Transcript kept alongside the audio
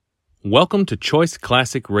Welcome to Choice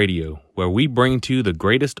Classic Radio, where we bring to you the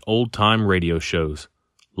greatest old-time radio shows.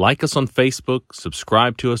 Like us on Facebook,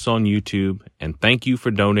 subscribe to us on YouTube, and thank you for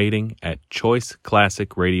donating at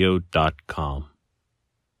choiceclassicradio.com.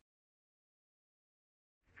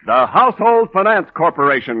 The Household Finance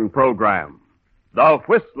Corporation program, The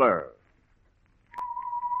Whistler.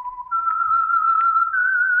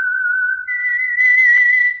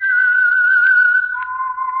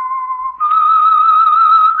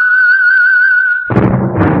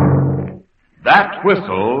 That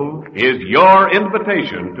whistle is your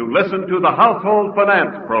invitation to listen to the Household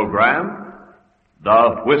Finance program,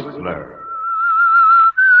 The Whistler.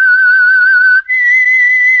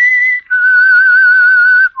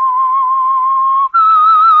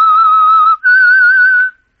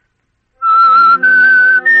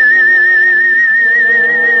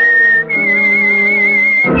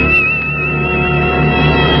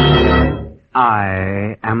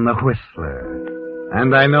 I am the Whistler,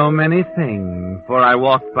 and I know many things, for I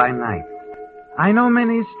walk by night. I know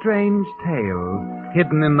many strange tales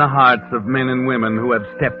hidden in the hearts of men and women who have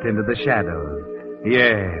stepped into the shadows.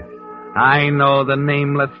 Yes, I know the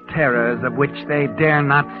nameless terrors of which they dare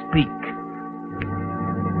not speak.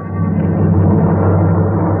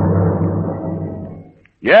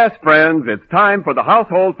 Yes, friends, it's time for the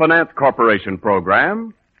Household Finance Corporation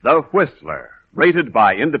program, The Whistler, rated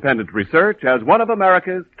by independent research as one of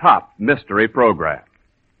America's top mystery programs.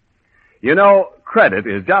 You know, credit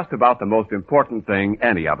is just about the most important thing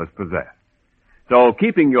any of us possess. So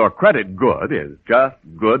keeping your credit good is just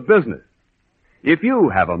good business. If you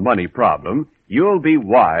have a money problem, you'll be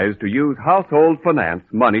wise to use Household Finance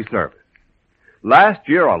Money Service. Last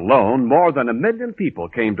year alone, more than 1 million people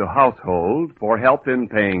came to Household for help in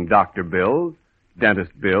paying doctor bills,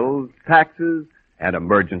 dentist bills, taxes, and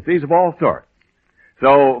emergencies of all sorts.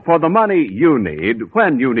 So, for the money you need,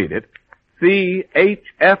 when you need it,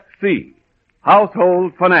 CHFC,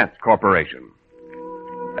 Household Finance Corporation.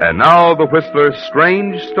 And now the Whistler's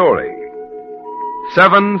strange story.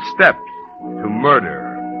 7 Steps to Murder.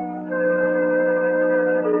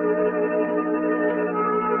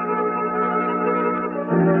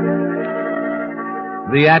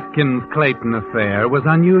 The Atkins-Clayton affair was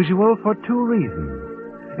unusual for 2 reasons.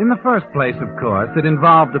 In the first place, of course, it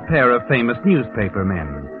involved a pair of famous newspaper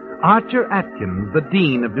men, Archer Atkins, the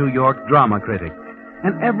dean of New York drama critics,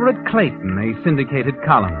 and Everett Clayton, a syndicated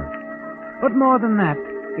columnist. But more than that,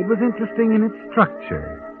 it was interesting in its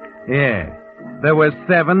structure. Yes, there were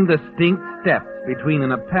 7 distinct steps between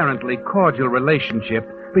an apparently cordial relationship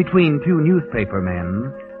between 2 newspaper men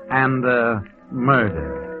and the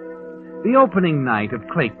murder. The opening night of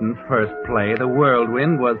Clayton's first play, The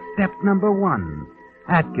Whirlwind, was step number 1.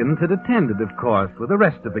 Atkins had attended, of course, with the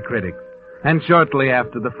rest of the critics, and shortly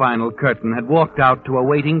after the final curtain had walked out to a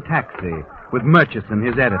waiting taxi with Murchison,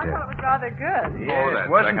 his editor. That was rather good. Yes,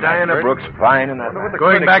 wasn't Diana Brooks fine in that?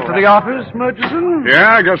 Going back to the office, Murchison?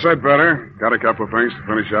 Yeah, I guess I'd better. Got a couple of things to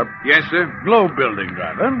finish up. Yes, sir. Globe Building,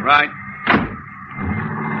 driver. Right.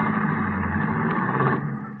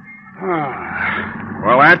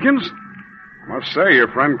 Well, Atkins, I must say your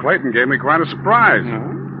friend Clayton gave me quite a surprise.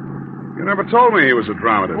 You never told me he was a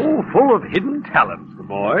dramatist. Oh, full of hidden talents, the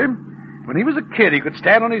boy. When he was a kid, he could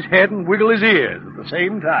stand on his head and wiggle his ears at the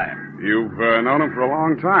same time. You've known him for a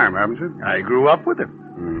long time, haven't you? I grew up with him.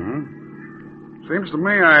 Mm-hmm. Seems to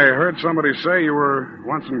me I heard somebody say you were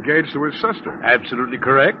once engaged to his sister. Absolutely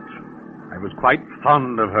correct. I was quite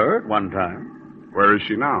fond of her at one time. Where is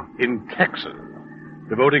she now? In Texas.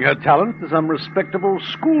 Devoting her talents to some respectable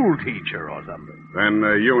school teacher or something. Then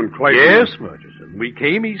you and Clayton... Yes, Murchison. We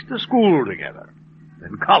came east to school together.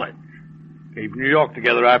 Then college. Came to New York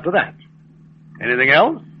together after that. Anything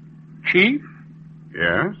else? Chief?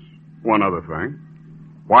 Yes. One other thing.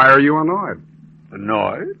 Why are you annoyed?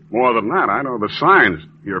 Annoyed? More than that, I know the signs.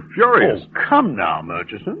 You're furious. Oh, come now,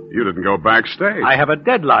 Murchison. You didn't go backstage. I have a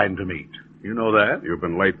deadline to meet. You know that? You've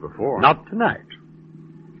been late before. Not tonight.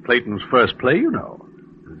 Clayton's first play, you know.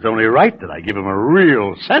 It's only right that I give him a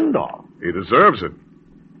real send-off. He deserves it.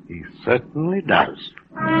 He certainly does.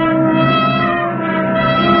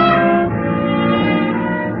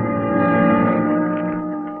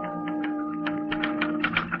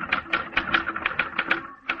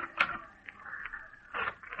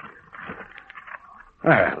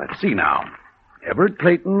 Well, let's see now. Everett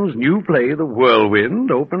Clayton's new play, The Whirlwind,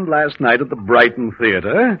 opened last night at the Brighton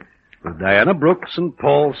Theater with Diana Brooks and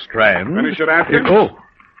Paul Strand. Finish it, Atkins?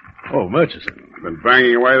 Oh, Murchison. Been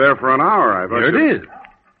banging away there for an hour. I thought Here it is.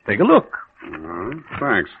 Take a look.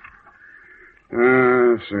 Thanks.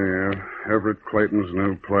 Let's see. Everett Clayton's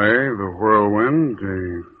new play, The Whirlwind.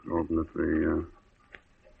 Open at the...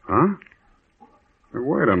 Huh? Hey,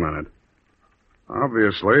 wait a minute.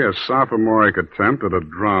 Obviously, a sophomoric attempt at a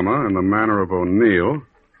drama in the manner of O'Neill,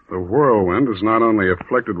 the Whirlwind is not only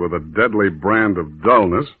afflicted with a deadly brand of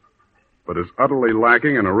dullness, but is utterly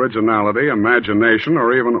lacking in originality, imagination,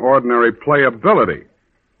 or even ordinary playability.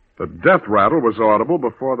 The death rattle was audible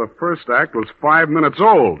before the first act was 5 minutes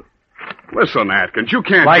old. Listen, Atkins, you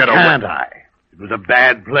can't Why get away. can't I? It was a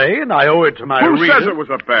bad play, and I owe it to my Who readers. says it was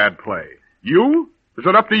a bad play? You? Is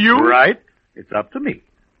it up to you? Right. It's up to me.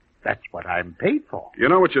 That's what I'm paid for. You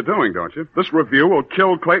know what you're doing, don't you? This review will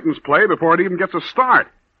kill Clayton's play before it even gets a start.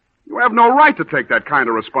 You have no right to take that kind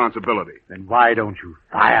of responsibility. Then why don't you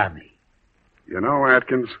fire me? You know,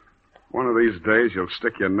 Atkins, one of these days you'll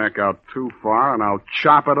stick your neck out too far and I'll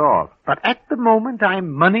chop it off. But at the moment,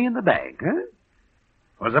 I'm money in the bank, huh?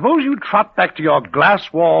 Well, suppose you trot back to your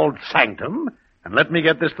glass-walled sanctum and let me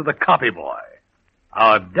get this to the copy boy.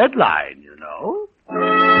 Our deadline, you know.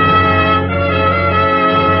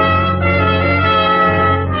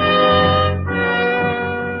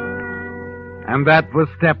 And that was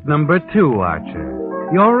step number 2, Archer.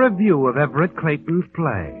 Your review of Everett Clayton's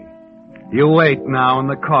play. You wait now in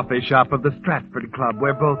the coffee shop of the Stratford Club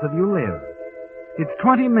where both of you live. It's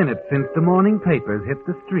 20 minutes since the morning papers hit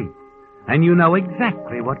the street, and you know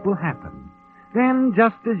exactly what will happen. Then,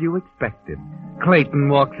 just as you expected, Clayton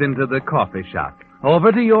walks into the coffee shop,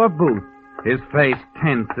 over to your booth, his face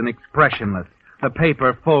tense and expressionless, the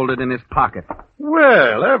paper folded in his pocket.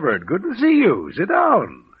 Well, Everett, good to see you. Sit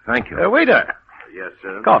down. Thank you. Waiter. Yes,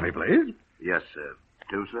 sir. Coffee, please. Yes, sir.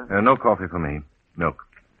 Two, sir? No coffee for me. Milk.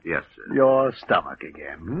 Yes, sir. Your stomach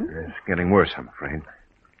again. Hmm? It's getting worse, I'm afraid.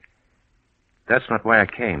 That's not why I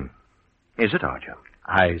came. Is it, Archer?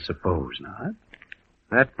 I suppose not.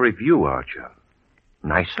 That review, Archer.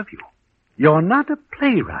 Nice of you. You're not a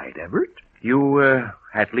playwright, Everett. You,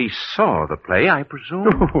 at least saw the play, I presume?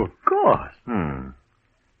 Oh, of course.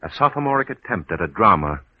 A sophomoric attempt at a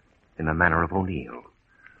drama in the manner of O'Neill.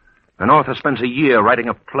 An author spends a year writing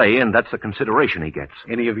a play, and that's the consideration he gets.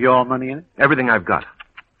 Any of your money in it? Everything I've got.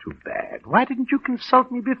 Too bad. Why didn't you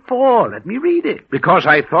consult me before? Let me read it. Because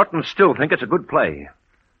I thought and still think it's a good play.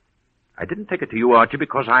 I didn't take it to you, Archie,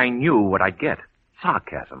 because I knew what I'd get.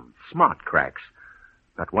 Sarcasm, smart cracks.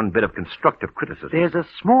 Not one bit of constructive criticism. There's a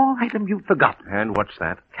small item you've forgotten. And what's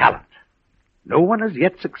that? Talent. No one has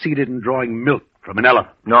yet succeeded in drawing milk from an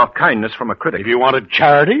elephant. Nor kindness from a critic. If you wanted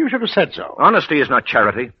charity, you should have said so. Honesty is not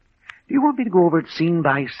charity. Do you want me to go over it scene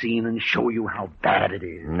by scene and show you how bad it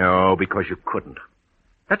is? No, because you couldn't.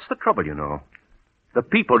 That's the trouble, you know. The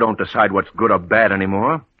people don't decide what's good or bad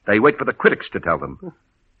anymore. They wait for the critics to tell them.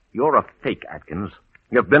 You're a fake, Atkins.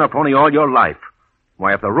 You've been a phony all your life.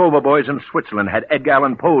 Why, if the Rover Boys in Switzerland had Edgar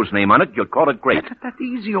Allan Poe's name on it, you'd call it great. That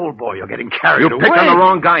easy, old boy. You're getting carried away. You picked on the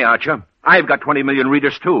wrong guy, Archer. I've got 20 million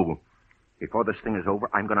readers, too. Before this thing is over,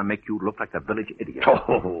 I'm going to make you look like the village idiot.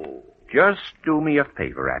 Oh. Just do me a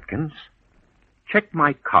favor, Atkins. Check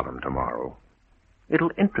my column tomorrow.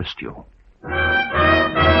 It'll interest you.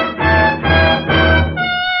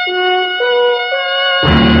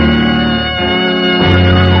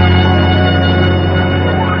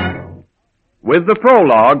 With the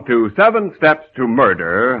prologue to 7 Steps to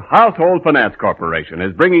Murder, Household Finance Corporation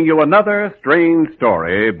is bringing you another strange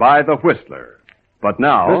story by the Whistler. But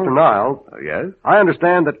now... Mr. Niles. Yes? I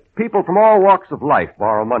understand that people from all walks of life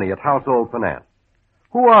borrow money at Household Finance.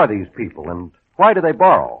 Who are these people, and why do they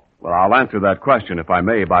borrow? Well, I'll answer that question, if I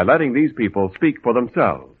may, by letting these people speak for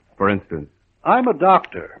themselves. For instance... I'm a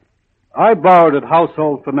doctor. I borrowed at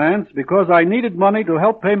Household Finance because I needed money to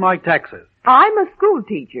help pay my taxes. I'm a school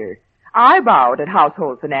teacher. I borrowed at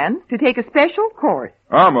Household Finance to take a special course.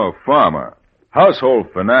 I'm a farmer.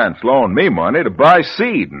 Household Finance loaned me money to buy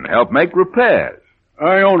seed and help make repairs.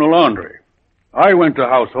 I own a laundry. I went to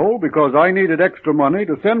Household because I needed extra money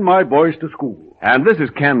to send my boys to school. And this is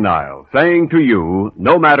Ken Niles saying to you,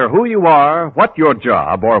 no matter who you are, what your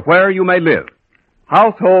job, or where you may live,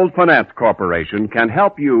 Household Finance Corporation can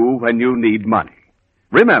help you when you need money.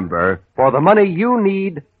 Remember, for the money you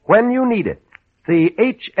need when you need it, see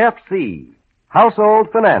HFC, Household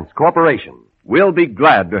Finance Corporation. We'll be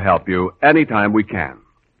glad to help you anytime we can.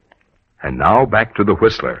 And now back to the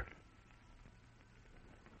Whistler.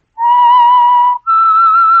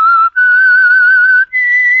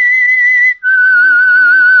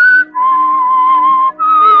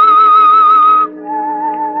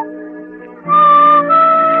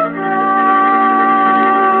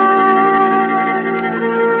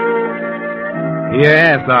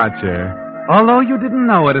 Yes, Archer. Although you didn't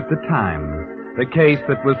know it at the time, the case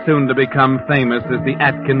that was soon to become famous as the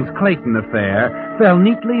Atkins-Clayton affair fell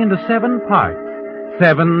neatly into 7 parts.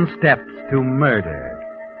 7 Steps to Murder.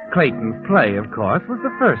 Clayton's play, of course, was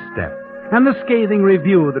the first step, and the scathing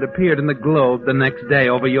review that appeared in the Globe the next day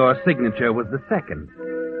over your signature was the second.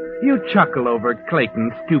 You chuckle over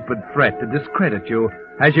Clayton's stupid threat to discredit you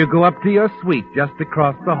as you go up to your suite just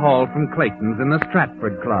across the hall from Clayton's in the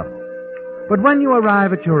Stratford Club. But when you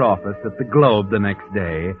arrive at your office at the Globe the next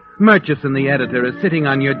day, Murchison, the editor, is sitting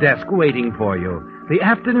on your desk waiting for you, the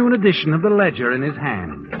afternoon edition of the Ledger in his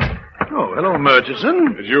hand. Oh, hello,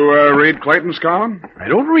 Murchison. Did you read Clayton's column? I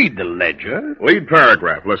don't read the Ledger. Lead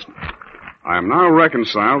paragraph. Listen. I am now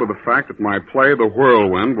reconciled to the fact that my play, The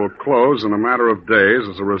Whirlwind, will close in a matter of days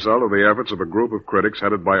as a result of the efforts of a group of critics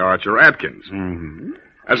headed by Archer Atkins. Mm-hmm.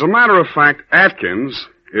 As a matter of fact, Atkins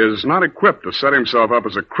is not equipped to set himself up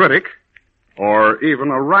as a critic or even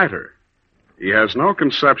a writer. He has no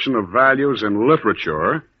conception of values in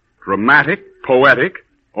literature, dramatic, poetic,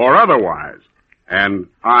 or otherwise. And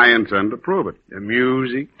I intend to prove it. The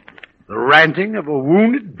music, the ranting of a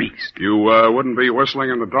wounded beast. You wouldn't be whistling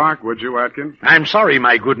in the dark, would you, Atkins? I'm sorry,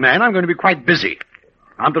 my good man. I'm going to be quite busy.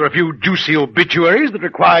 Aren't there a few juicy obituaries that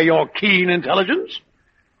require your keen intelligence?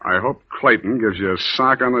 I hope Clayton gives you a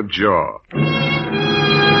sock on the jaw.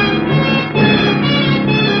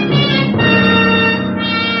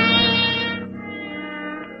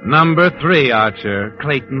 Number 3, Archer,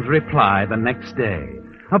 Clayton's reply the next day.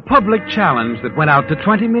 A public challenge that went out to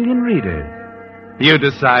 20 million readers. You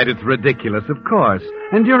decide it's ridiculous, of course,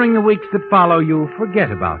 and during the weeks that follow, you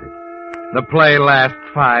forget about it. The play lasts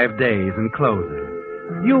 5 days and closes.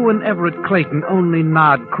 You and Everett Clayton only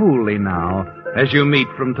nod coolly now as you meet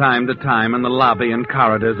from time to time in the lobby and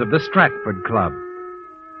corridors of the Stratford Club.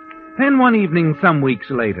 Then one evening some weeks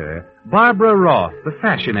later, Barbara Roth, the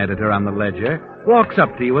fashion editor on the Ledger, walks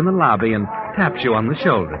up to you in the lobby and taps you on the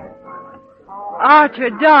shoulder. Archer,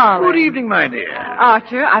 darling. Good evening, my dear.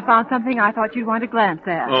 Archer, I found something I thought you'd want to glance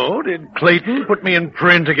at. Oh, did Clayton put me in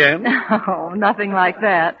print again? Oh, nothing like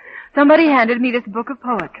that. Somebody handed me this book of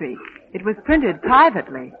poetry. It was printed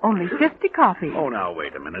privately. Only 50 copies. Oh, now,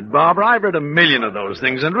 wait a minute, Barbara. I've read 1,000,000 of those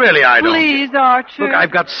things, and really, I don't... Please, Archer. Look,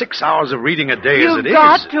 I've got 6 hours of reading a day as it is. You've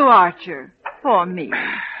got to, Archer. For me.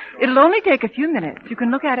 It'll only take a few minutes. You can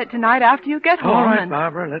look at it tonight after you get home. All right,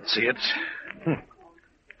 Barbara, let's see it.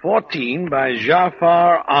 14 by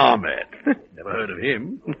Jafar Ahmed. Never heard of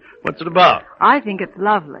him. What's it about? I think it's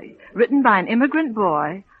lovely. Written by an immigrant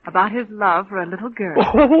boy about his love for a little girl.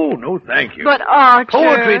 Oh, no, thank you. But, Archer...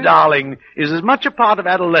 Poetry, darling, is as much a part of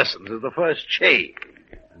adolescence as the first shave.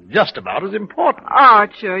 Just about as important.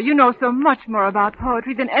 Archer, you know so much more about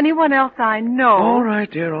poetry than anyone else I know. All right,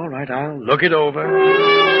 dear, all right. I'll look it over.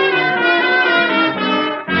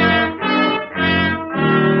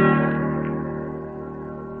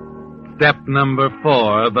 Step number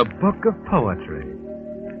 4, the book of poetry.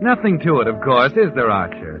 Nothing to it, of course, is there,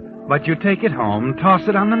 Archer? But you take it home, toss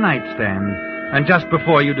it on the nightstand, and just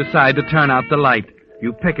before you decide to turn out the light,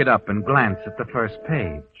 you pick it up and glance at the first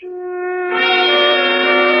page.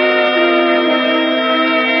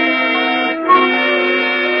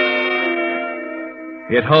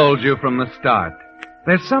 It holds you from the start.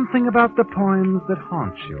 There's something about the poems that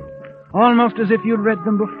haunts you, almost as if you'd read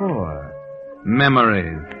them before.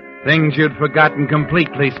 Memories. Things you'd forgotten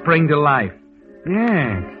completely spring to life.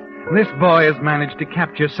 Yes, this boy has managed to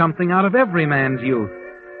capture something out of every man's youth.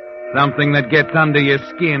 Something that gets under your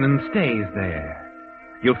skin and stays there.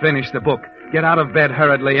 You finish the book, get out of bed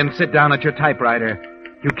hurriedly, and sit down at your typewriter.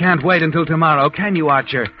 You can't wait until tomorrow, can you,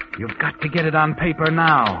 Archer? You've got to get it on paper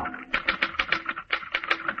now.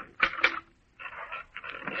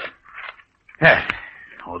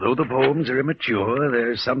 Although the poems are immature,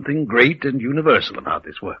 there's something great and universal about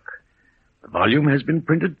this work. The volume has been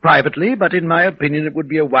printed privately, but in my opinion it would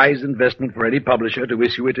be a wise investment for any publisher to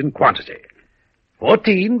issue it in quantity.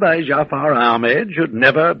 14 by Jafar Ahmed should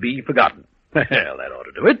never be forgotten. Well, that ought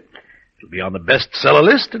to do it. It'll be on the bestseller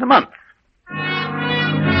list in a month.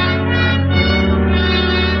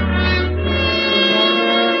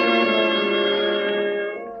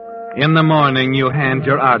 In the morning, you hand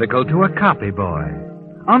your article to a copy boy,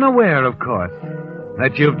 unaware, of course,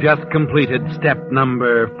 that you've just completed step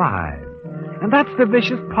number 5. And that's the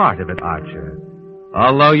vicious part of it, Archer.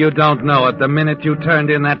 Although you don't know it, the minute you turned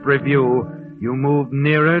in that review, you moved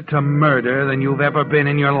nearer to murder than you've ever been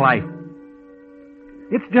in your life.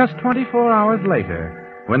 It's just 24 hours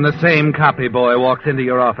later when the same copy boy walks into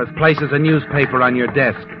your office, places a newspaper on your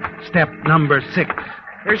desk. Step number 6.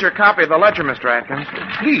 Here's your copy of the Ledger, Mr. Atkins.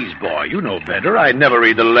 Please, boy, you know better. I never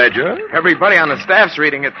read the Ledger. Everybody on the staff's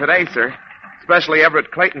reading it today, sir. Especially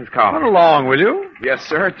Everett Clayton's column. Run along, will you? Yes,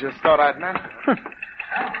 sir. Just thought I'd mention it.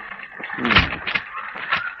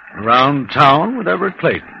 Around town with Everett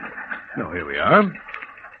Clayton. Oh, here we are.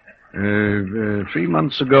 3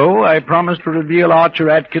 months ago, I promised to reveal Archer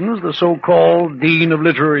Atkins, the so-called Dean of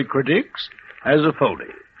Literary Critics, as a phony.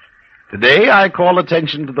 Today, I call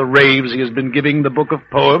attention to the raves he has been giving the book of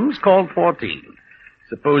poems called 14,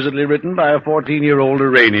 supposedly written by a 14-year-old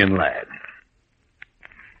Iranian lad.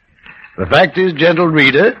 The fact is, gentle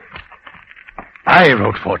reader, I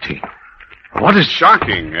wrote 14. What is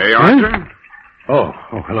shocking, eh, Archer? Oh,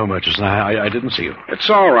 hello, Murchison. I didn't see you. It's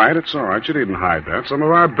all right. You needn't hide that. Some of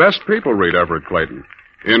our best people read Everett Clayton,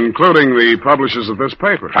 including the publishers of this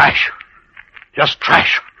paper. Trash. Just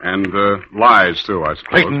trash. And lies, too, I suppose.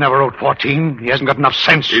 Clayton never wrote 14. He hasn't got enough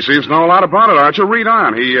sense. He seems to know a lot about it, Archer. Read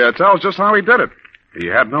on. He tells just how he did it. He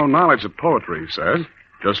had no knowledge of poetry, he says.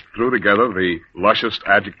 Just threw together the lushest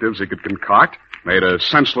adjectives he could concoct, made a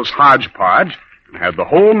senseless hodgepodge, and had the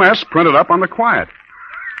whole mess printed up on the quiet.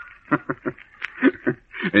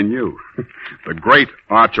 And you, the great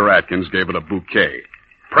Archer Atkins, gave it a bouquet.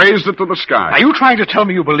 Praised it to the sky. Are you trying to tell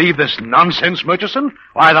me you believe this nonsense, Murchison?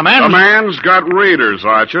 Why, the man's got readers,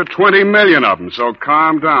 Archer. 20 million of them, so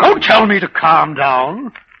calm down. Don't tell me to calm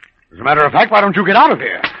down. As a matter of fact, why don't you get out of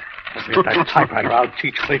here? Let me get that typewriter. I'll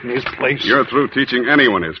teach Clayton his place. You're through teaching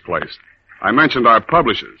anyone his place. I mentioned our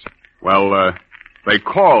publishers. Well, they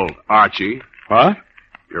called Archie. What?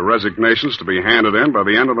 Your resignation's to be handed in by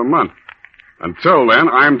the end of the month. Until then,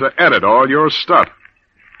 I'm to edit all your stuff.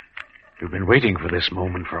 You've been waiting for this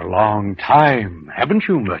moment for a long time, haven't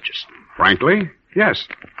you, Murchison? Frankly, yes.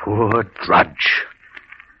 The poor drudge.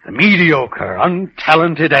 The mediocre,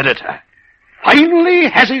 untalented editor.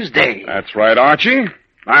 Finally has his day. That's right, Archie.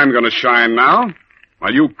 I'm going to shine now,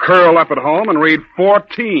 while you curl up at home and read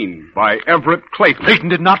 14 by Everett Clayton. Clayton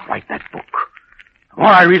did not write that book. The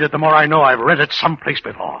more I read it, the more I know I've read it someplace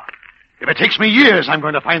before. If it takes me years, I'm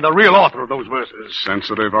going to find the real author of those verses.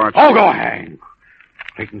 Sensitive, Archie. Oh, go hang.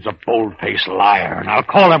 Clayton's a bold-faced liar, and I'll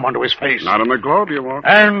call him onto his face. Not in the Globe, you won't.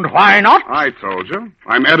 And why not? I told you.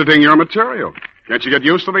 I'm editing your material. Can't you get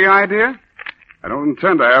used to the idea? I don't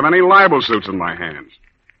intend to have any libel suits in my hands.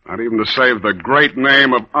 Not even to save the great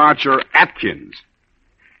name of Archer Atkins.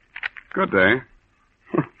 Good day.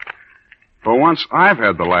 For once, I've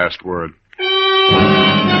had the last word.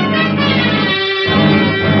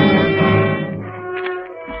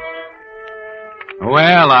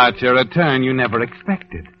 Well, Archer, a turn you never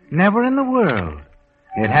expected. Never in the world.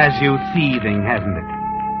 It has you seething, hasn't it?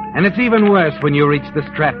 And it's even worse when you reach the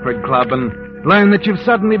Stratford Club and learn that you've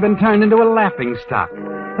suddenly been turned into a laughingstock.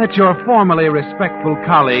 That your formerly respectful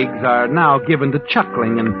colleagues are now given to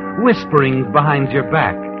chuckling and whisperings behind your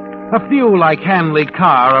back. A few, like Hanley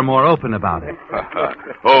Carr, are more open about it.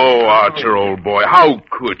 Oh, Archer, old boy, how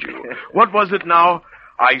could you? What was it now?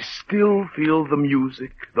 I still feel the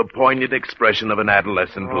music, the poignant expression of an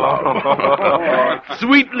adolescent love.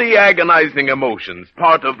 Sweetly agonizing emotions,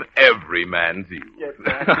 part of every man's youth.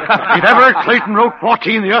 If ever Clayton wrote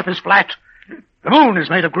 14, the earth is flat. The moon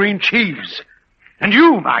is made of green cheese. And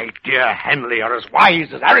you, my dear Henley, are as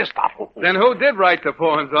wise as Aristotle. Then who did write the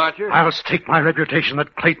poems, Archer? I'll stake my reputation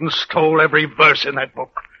that Clayton stole every verse in that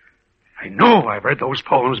book. I know I've read those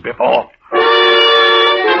poems before.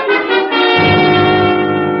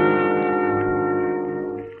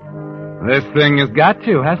 This thing has got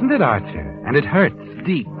you, hasn't it, Archer? And it hurts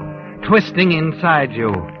deep, twisting inside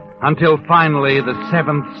you, until finally the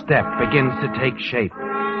 7th step begins to take shape.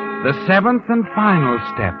 The 7th and final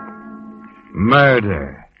step.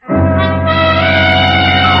 Murder.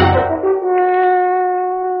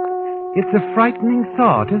 It's a frightening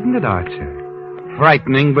thought, isn't it, Archer?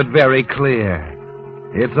 Frightening, but very clear.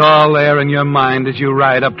 It's all there in your mind as you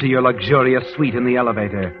ride up to your luxurious suite in the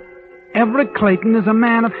elevator. Everett Clayton is a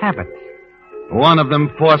man of habits. One of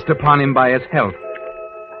them forced upon him by his health.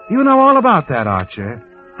 You know all about that, Archer.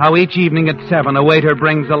 How each evening at 7 a waiter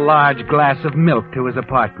brings a large glass of milk to his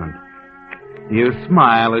apartment. You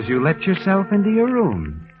smile as you let yourself into your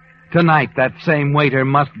room. Tonight, that same waiter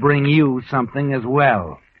must bring you something as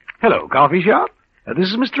well. Hello, coffee shop. This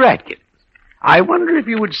is Mr. Atkins. I wonder if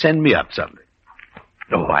you would send me up something.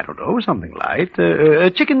 Oh, I don't know, something light. A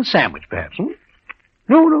chicken sandwich, perhaps.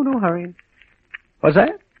 No, hurry. What's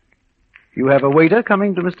that? You have a waiter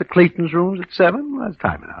coming to Mr. Clayton's rooms at 7? Well, that's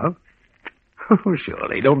time enough. Oh,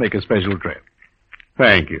 surely. Don't make a special trip.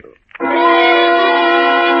 Thank you.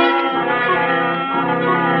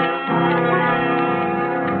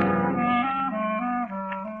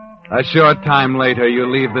 A short time later, you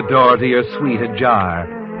leave the door to your suite ajar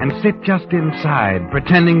and sit just inside,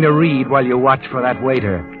 pretending to read while you watch for that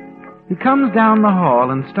waiter. He comes down the hall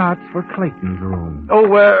and starts for Clayton's room. Oh,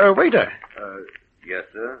 waiter. Yes,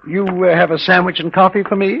 sir? You have a sandwich and coffee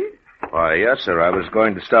for me? Why, yes, sir. I was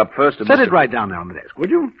going to stop first. Set it right down there on the desk, would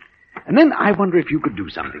you? And then I wonder if you could do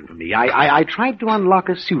something for me. I tried to unlock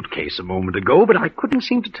a suitcase a moment ago, but I couldn't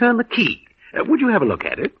seem to turn the key. Would you have a look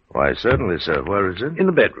at it? Why, certainly, sir. Where is it? In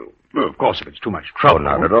the bedroom. Well, of course, if it's too much trouble. Oh,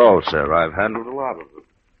 not at all, sir. I've handled a lot of them.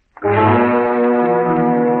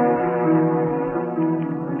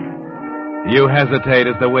 You hesitate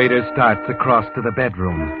as the waiter starts across to the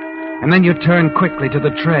bedroom, and then you turn quickly to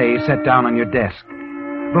the tray set down on your desk.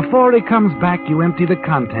 Before he comes back, you empty the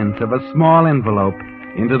contents of a small envelope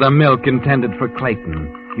into the milk intended for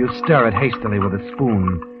Clayton. You stir it hastily with a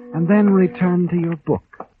spoon, and then return to your book.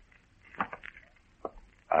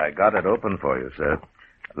 I got it open for you, sir.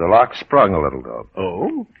 The lock sprung a little, though.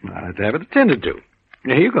 Oh? I'll have to have it attended to.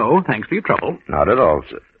 Here you go. Thanks for your trouble. Not at all,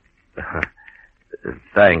 sir.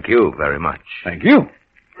 Thank you very much. Thank you.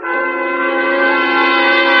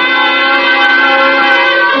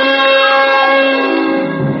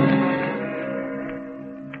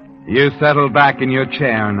 You settle back in your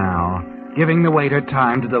chair now, giving the waiter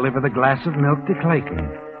time to deliver the glass of milk to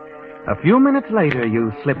Clayton. A few minutes later,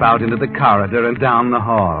 you slip out into the corridor and down the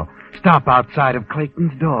hall. Stop outside of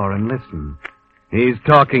Clayton's door and listen. He's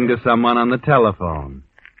talking to someone on the telephone.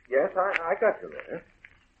 Yes, I got you there.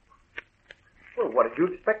 Well, what did you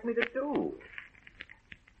expect me to do?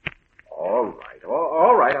 All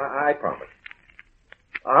right, I promise.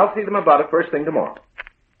 I'll see them about it first thing tomorrow.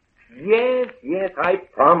 Yes, I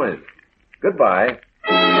promise. Goodbye.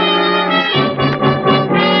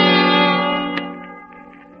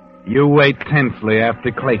 You wait tensely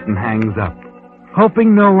after Clayton hangs up,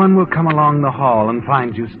 hoping no one will come along the hall and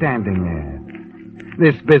find you standing there.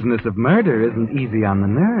 This business of murder isn't easy on the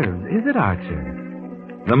nerves, is it, Archer?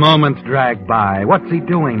 The moments drag by. What's he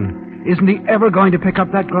doing? Isn't he ever going to pick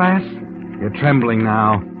up that glass? You're trembling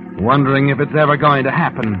now, wondering if it's ever going to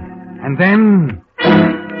happen. And then...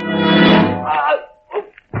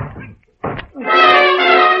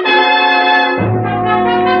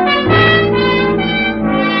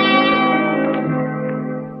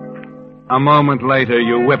 A moment later,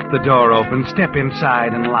 you whip the door open, step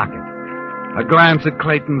inside, and lock it. A glance at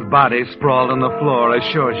Clayton's body sprawled on the floor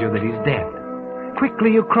assures you that he's dead.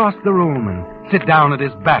 Quickly, you cross the room and sit down at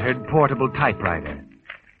his battered portable typewriter.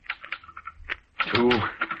 To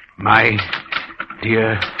my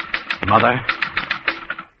dear mother,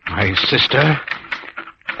 my sister,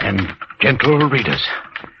 and gentle readers.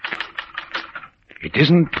 It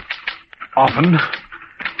isn't often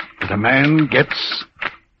that a man gets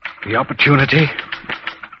the opportunity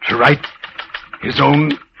to write his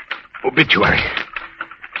own obituary.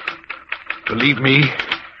 Believe me,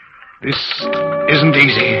 this isn't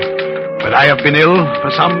easy, but I have been ill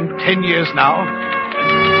for some 10 years now.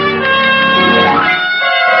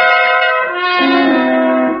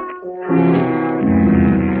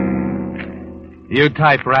 You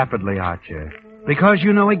type rapidly, Archer, because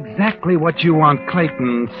you know exactly what you want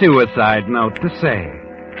Clayton's suicide note to say.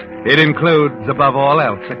 It includes, above all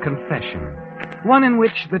else, a confession. One in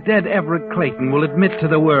which the dead Everett Clayton will admit to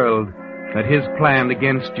the world that his plan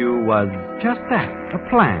against you was just that, a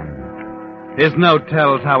plan. His note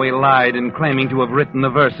tells how he lied in claiming to have written the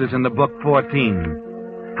verses in the book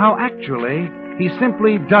 14. How actually, he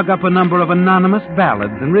simply dug up a number of anonymous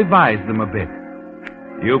ballads and revised them a bit.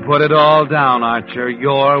 You put it all down, Archer,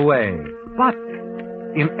 your way, but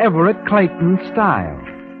in Everett Clayton's style.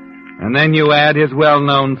 And then you add his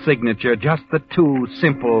well-known signature, just the two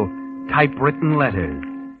simple typewritten letters.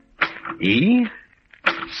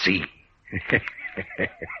 E.C.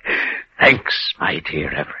 Thanks, my dear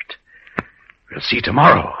Everett. We'll see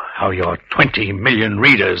tomorrow how your 20 million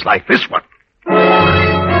readers like this one.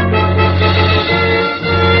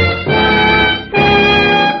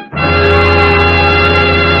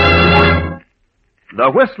 The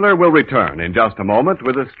Whistler will return in just a moment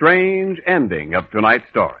with a strange ending of tonight's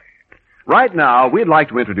story. Right now, we'd like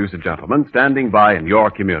to introduce a gentleman standing by in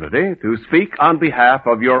your community to speak on behalf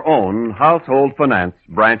of your own household finance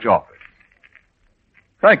branch office.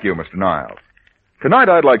 Thank you, Mr. Niles. Tonight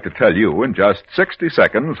I'd like to tell you in just 60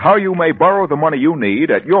 seconds how you may borrow the money you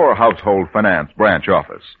need at your household finance branch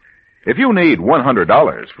office. If you need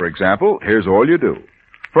 $100, for example, here's all you do.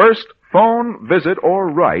 First, phone, visit, or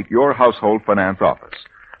write your household finance office.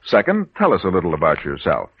 Second, tell us a little about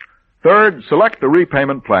yourself. Third, select the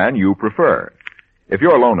repayment plan you prefer. If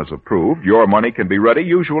your loan is approved, your money can be ready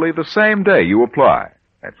usually the same day you apply.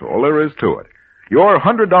 That's all there is to it. Your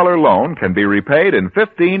 $100 loan can be repaid in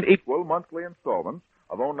 15 equal monthly installments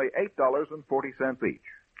of only $8.40 each.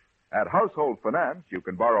 At Household Finance, you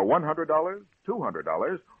can borrow $100,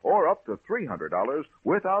 $200, or up to $300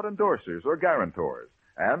 without endorsers or guarantors,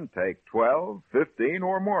 and take 12, 15,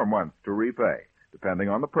 or more months to repay, depending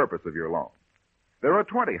on the purpose of your loan. There are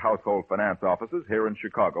 20 household finance offices here in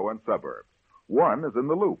Chicago and suburbs. One is in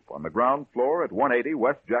the Loop on the ground floor at 180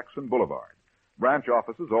 West Jackson Boulevard. Branch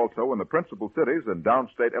offices also in the principal cities in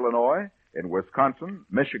downstate Illinois, in Wisconsin,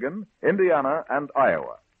 Michigan, Indiana, and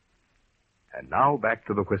Iowa. And now back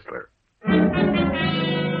to the Whistler.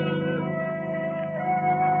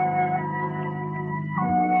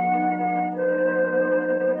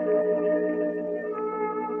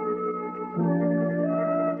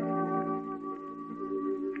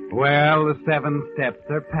 Well, the 7 steps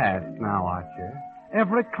are past now, Archer.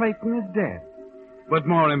 Everett Clayton is dead. But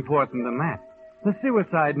more important than that, the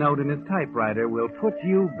suicide note in his typewriter will put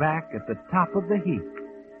you back at the top of the heap.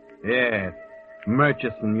 Yes,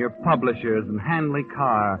 Murchison, your publishers, and Hanley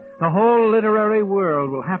Carr, the whole literary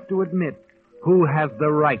world will have to admit who has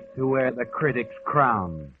the right to wear the critic's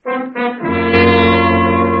crown.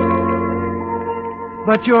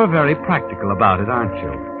 But you're very practical about it, aren't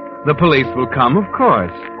you? The police will come, of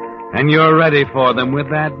course. And you're ready for them with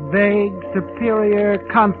that vague, superior,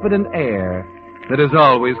 confident air that has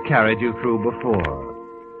always carried you through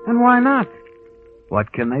before. And why not?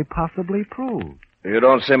 What can they possibly prove? You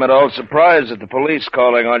don't seem at all surprised at the police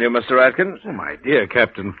calling on you, Mr. Atkins. Oh, my dear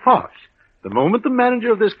Captain Foss, the moment the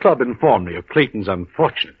manager of this club informed me of Clayton's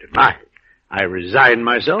unfortunate demise, I resigned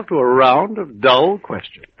myself to a round of dull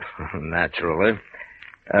questions. Naturally.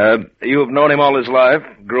 You've known him all his life,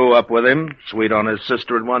 grew up with him, sweet on his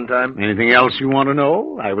sister at one time. Anything else you want to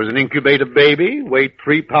know? I was an incubator baby, weighed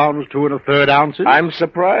 3 pounds, 2 1/3 ounces. I'm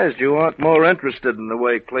surprised you aren't more interested in the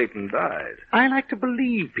way Clayton died. I like to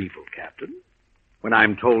believe people, Captain. When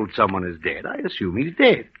I'm told someone is dead, I assume he's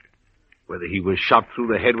dead. Whether he was shot through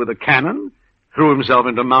the head with a cannon, threw himself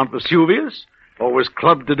into Mount Vesuvius, or was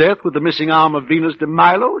clubbed to death with the missing arm of Venus de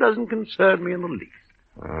Milo doesn't concern me in the least.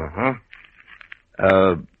 Uh-huh.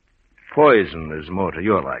 Poison is more to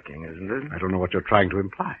your liking, isn't it? I don't know what you're trying to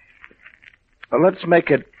imply. Well, let's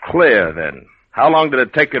make it clear, then. How long did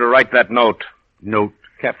it take you to write that note? Note,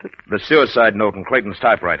 Captain? The suicide note in Clayton's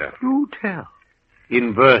typewriter. Do tell.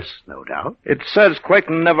 In verse, no doubt. It says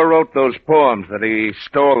Clayton never wrote those poems, that he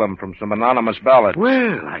stole them from some anonymous ballad.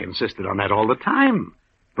 Well, I insisted on that all the time.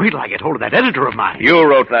 Wait till I get hold of that editor of mine. You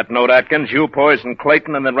wrote that note, Atkins. You poisoned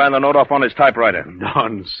Clayton and then ran the note off on his typewriter.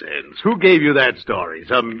 Nonsense. Who gave you that story?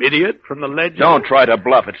 Some idiot from the Ledger? Don't try to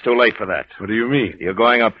bluff. It's too late for that. What do you mean? You're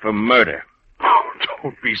going up for murder. Oh,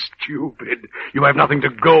 don't be stupid. You have nothing to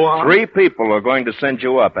go on. 3 people are going to send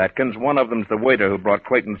you up, Atkins. One of them's the waiter who brought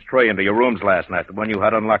Clayton's tray into your rooms last night, the one you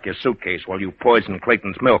had unlock your suitcase while you poisoned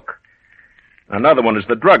Clayton's milk. Another one is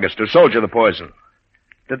the druggist who sold you the poison.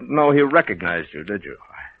 Didn't know he recognized you, did you?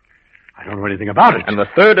 I don't know anything about it. And the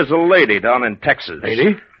third is a lady down in Texas.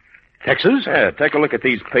 Lady? Texas? Yeah, take a look at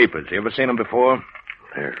these papers. You ever seen them before?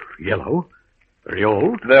 They're yellow. Very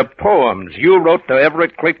old. They're poems you wrote to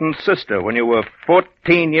Everett Clayton's sister when you were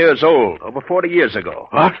 14 years old, over 40 years ago.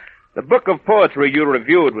 What? The book of poetry you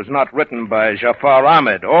reviewed was not written by Jafar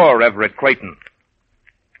Ahmed or Everett Clayton,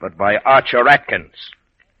 but by Archer Atkins.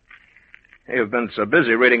 You've been so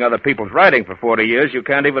busy reading other people's writing for 40 years, you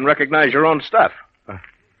can't even recognize your own stuff.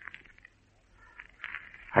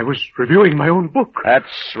 I was reviewing my own book.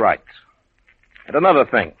 That's right. And another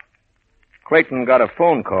thing. Clayton got a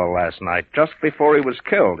phone call last night, just before he was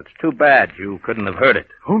killed. It's too bad you couldn't have heard it.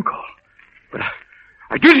 Phone call? But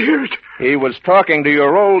I did hear it. He was talking to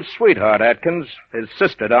your old sweetheart, Atkins, his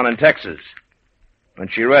sister down in Texas. When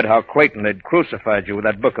she read how Clayton had crucified you with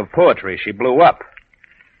that book of poetry, she blew up.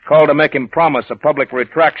 Called to make him promise a public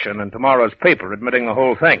retraction in tomorrow's paper, admitting the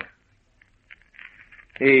whole thing.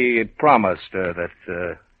 He promised her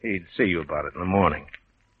that he'd see you about it in the morning.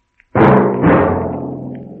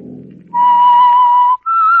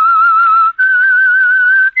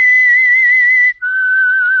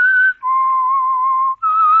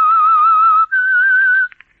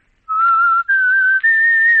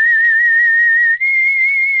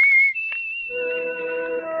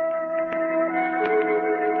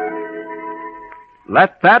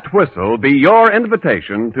 Let that whistle be your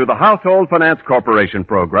invitation to the Household Finance Corporation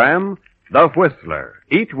program, The Whistler,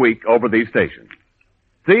 each week over these stations.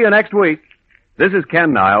 See you next week. This is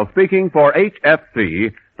Ken Niles speaking for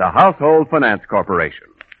HFC, the Household Finance Corporation,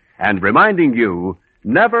 and reminding you,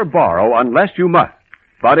 never borrow unless you must.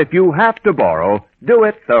 But if you have to borrow, do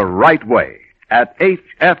it the right way at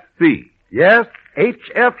HFC. Yes,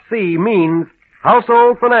 HFC means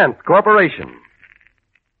Household Finance Corporation.